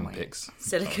It's called Olympics.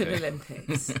 Runway. Silicon Okay.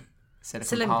 Olympics.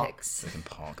 Silicon Park. Olympics. Silicon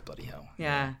Park, bloody hell.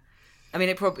 Yeah. I mean,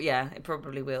 it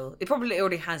probably will. It probably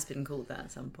already has been called that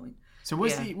at some point. So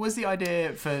was the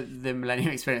idea for the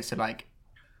Millennium Experience to like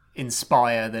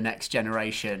inspire the next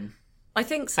generation? I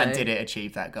think so. And did it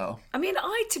achieve that goal? I mean,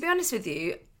 to be honest with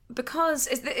you, because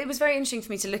it was very interesting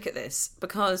for me to look at this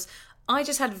because I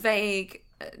just had vague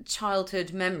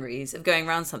childhood memories of going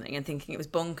around something and thinking it was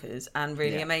bonkers and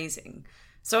really amazing.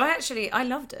 So I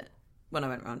loved it when I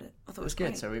went around it. I thought it was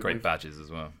great. So great badges as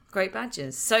well. Great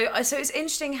badges. So it's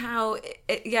interesting how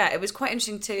it was quite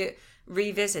interesting to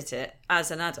revisit it as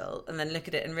an adult and then look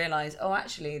at it and realise, oh,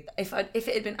 actually, if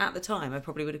it had been at the time, I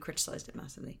probably would have criticised it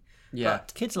massively. Yeah,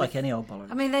 but kids like any old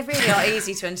bollocks. I mean, they really are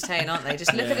easy to entertain, aren't they?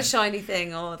 Just look at a shiny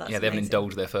thing. Oh, that's they haven't amazing.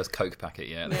 indulged their first Coke packet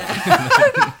yet.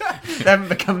 Yeah. They haven't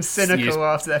become cynical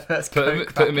after their first Coke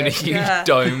packet. Put them in a huge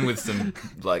dome with some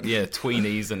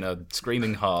tweenies and a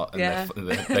screaming heart, and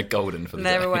they're golden for the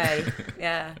They're day. away.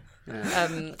 Yeah. I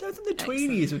don't think the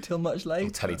tweenies were till much later. Or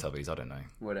Teletubbies, I don't know.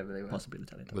 Whatever they were. Possibly the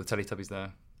Teletubbies. Were the Teletubbies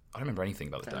there? I don't remember anything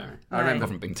about the dome. I remember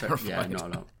them being terrified. Yeah, not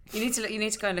a lot. You need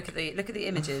to go and look at the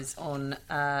images on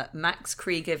Max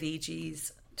Krieger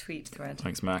VG's tweet thread.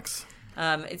 Thanks, Max.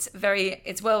 It's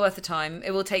well worth the time.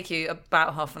 It will take you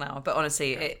about half an hour, but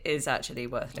honestly, it is actually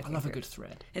worth looking. I love through. a good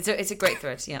thread. It's a great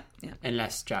thread. Yeah.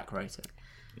 Unless Jack wrote it.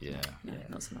 Yeah. No,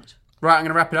 not so much. Right, I'm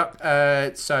going to wrap it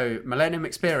up. So, Millennium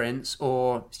Experience,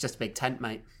 or it's just a big tent,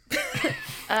 mate.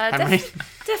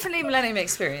 Definitely Millennium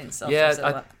Experience. I'm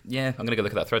going to go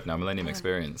look at that thread now. Millennium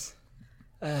Experience.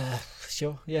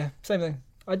 Sure. Yeah. Same thing.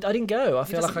 I didn't go. I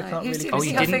feel like I can't really. Oh,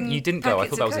 you didn't go. I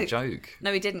thought that was a joke.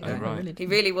 No, he didn't go. Oh, right. He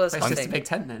really was. It's just a big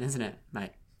tent, then, isn't it,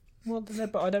 mate? Well, no,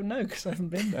 but I don't know because I haven't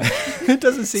been there. It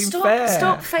doesn't seem fair.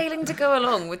 Stop failing to go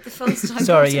along with the first time.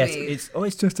 Sorry, yes,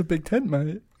 it's just a big tent,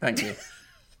 mate. Thank you.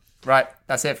 Right,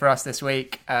 that's it for us this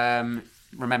week.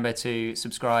 Remember to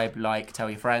subscribe, like, tell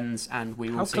your friends, and we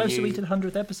will see you. How close are we to the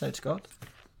 100th episode, Scott?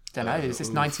 Don't know. Is this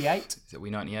 98? Is it we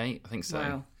 98? I think so.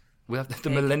 Wow. We have the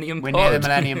Millennium Pod. We're near the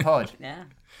Millennium Pod. Yeah.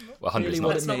 Well, 100's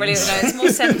not. It's not really. No, it's more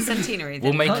centenary.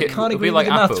 We'll make it. It'll be like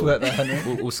Apple. There,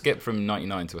 we'll skip from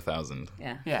 99 to 1,000.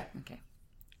 Yeah. Yeah. Okay.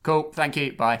 Cool. Thank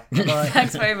you. Bye. Bye.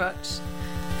 Thanks very much.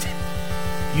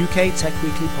 UK Tech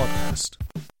Weekly Podcast.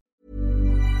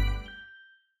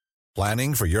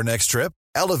 Planning for your next trip?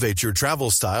 Elevate your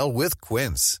travel style with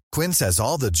Quince. Quince has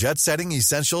all the jet-setting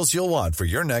essentials you'll want for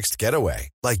your next getaway,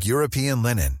 like European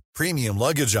linen, premium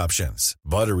luggage options,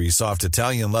 buttery soft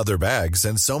Italian leather bags,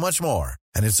 and so much more.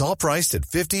 And it's all priced at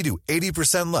 50 to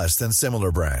 80% less than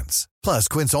similar brands. Plus,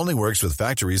 Quince only works with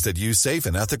factories that use safe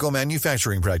and ethical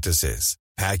manufacturing practices.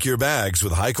 Pack your bags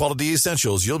with high-quality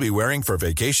essentials you'll be wearing for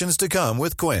vacations to come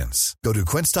with Quince. Go to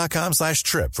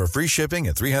quince.com/trip for free shipping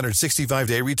and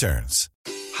 365-day returns.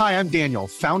 Hi, I'm Daniel,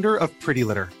 founder of Pretty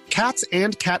Litter. Cats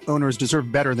and cat owners deserve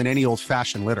better than any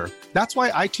old-fashioned litter. That's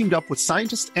why I teamed up with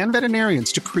scientists and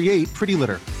veterinarians to create Pretty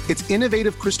Litter. Its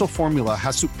innovative crystal formula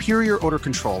has superior odor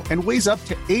control and weighs up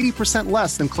to 80%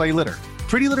 less than clay litter.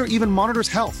 Pretty Litter even monitors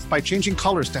health by changing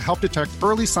colors to help detect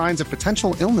early signs of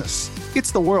potential illness.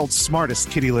 It's the world's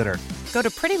smartest kitty litter. Go to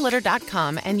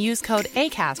prettylitter.com and use code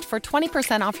ACAST for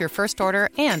 20% off your first order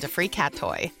and a free cat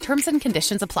toy. Terms and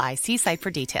conditions apply. See site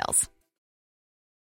for details.